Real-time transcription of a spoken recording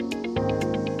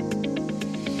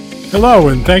Hello,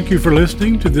 and thank you for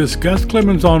listening to this Gus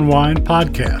Clemens on Wine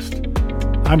podcast.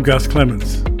 I'm Gus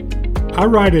Clemens. I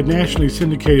write a nationally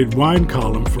syndicated wine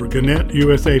column for Gannett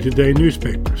USA Today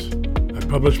newspapers. I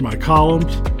publish my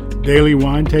columns, daily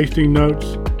wine tasting notes,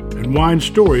 and wine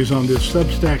stories on this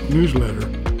Substack newsletter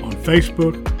on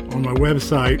Facebook, on my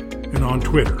website, and on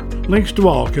Twitter. Links to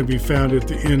all can be found at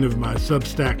the end of my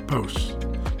Substack posts.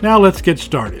 Now let's get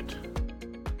started.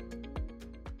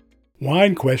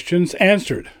 Wine questions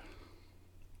answered.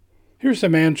 Here's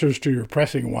some answers to your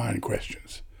pressing wine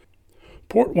questions.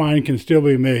 Port wine can still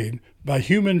be made by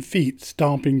human feet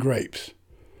stomping grapes.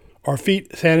 Are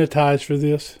feet sanitized for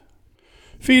this?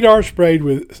 Feet are sprayed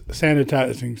with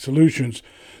sanitizing solutions,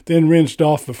 then rinsed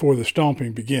off before the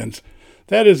stomping begins.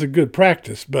 That is a good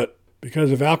practice, but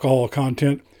because of alcohol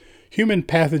content, human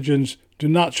pathogens do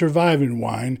not survive in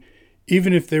wine,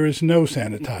 even if there is no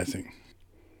sanitizing.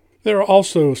 There are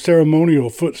also ceremonial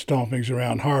foot stompings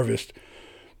around harvest,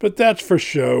 but that's for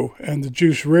show, and the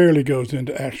juice rarely goes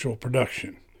into actual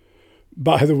production.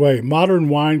 By the way, modern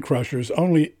wine crushers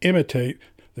only imitate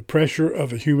the pressure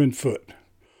of a human foot.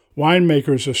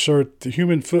 Winemakers assert the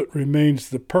human foot remains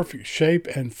the perfect shape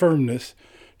and firmness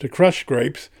to crush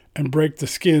grapes and break the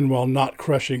skin while not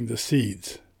crushing the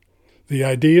seeds. The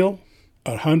ideal?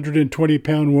 A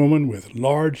 120-pound woman with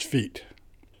large feet.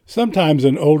 Sometimes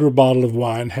an older bottle of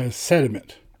wine has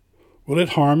sediment. Will it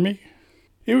harm me?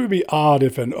 It would be odd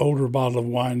if an older bottle of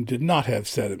wine did not have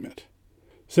sediment.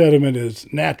 Sediment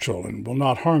is natural and will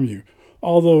not harm you,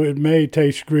 although it may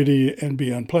taste gritty and be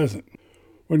unpleasant.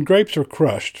 When grapes are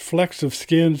crushed, flecks of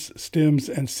skins, stems,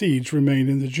 and seeds remain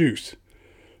in the juice.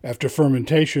 After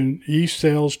fermentation, yeast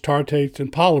cells, tartates,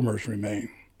 and polymers remain.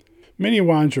 Many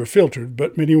wines are filtered,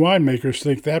 but many winemakers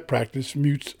think that practice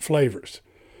mutes flavors.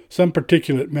 Some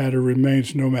particulate matter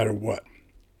remains no matter what.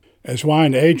 As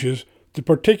wine ages, the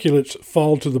particulates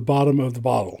fall to the bottom of the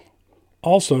bottle.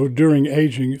 Also, during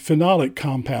aging, phenolic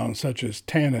compounds such as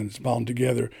tannins bond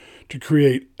together to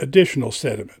create additional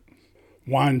sediment.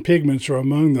 Wine pigments are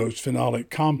among those phenolic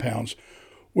compounds,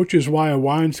 which is why a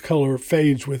wine's color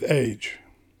fades with age.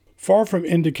 Far from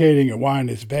indicating a wine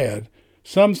is bad,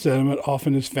 some sediment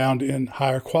often is found in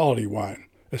higher quality wine,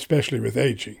 especially with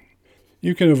aging.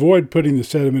 You can avoid putting the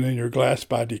sediment in your glass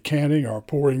by decanting or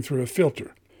pouring through a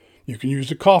filter. You can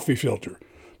use a coffee filter,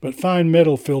 but fine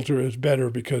metal filter is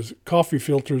better because coffee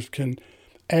filters can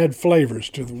add flavors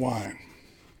to the wine.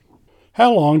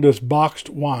 How long does boxed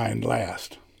wine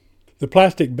last? The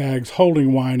plastic bags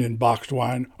holding wine in boxed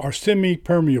wine are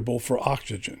semi-permeable for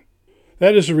oxygen.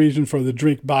 That is the reason for the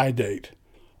drink-by date.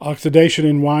 Oxidation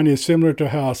in wine is similar to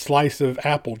how a slice of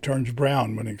apple turns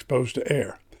brown when exposed to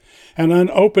air. An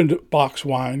unopened box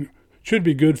wine should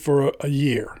be good for a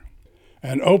year.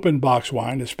 An open box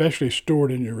wine, especially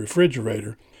stored in your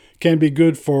refrigerator, can be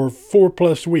good for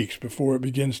 4+ weeks before it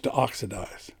begins to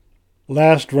oxidize.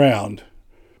 Last round.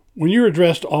 When you are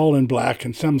dressed all in black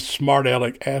and some smart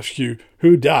aleck asks you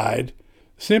who died,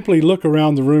 simply look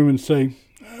around the room and say,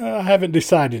 I haven't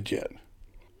decided yet.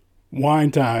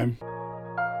 Wine time.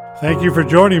 Thank you for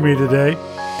joining me today,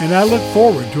 and I look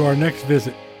forward to our next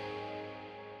visit.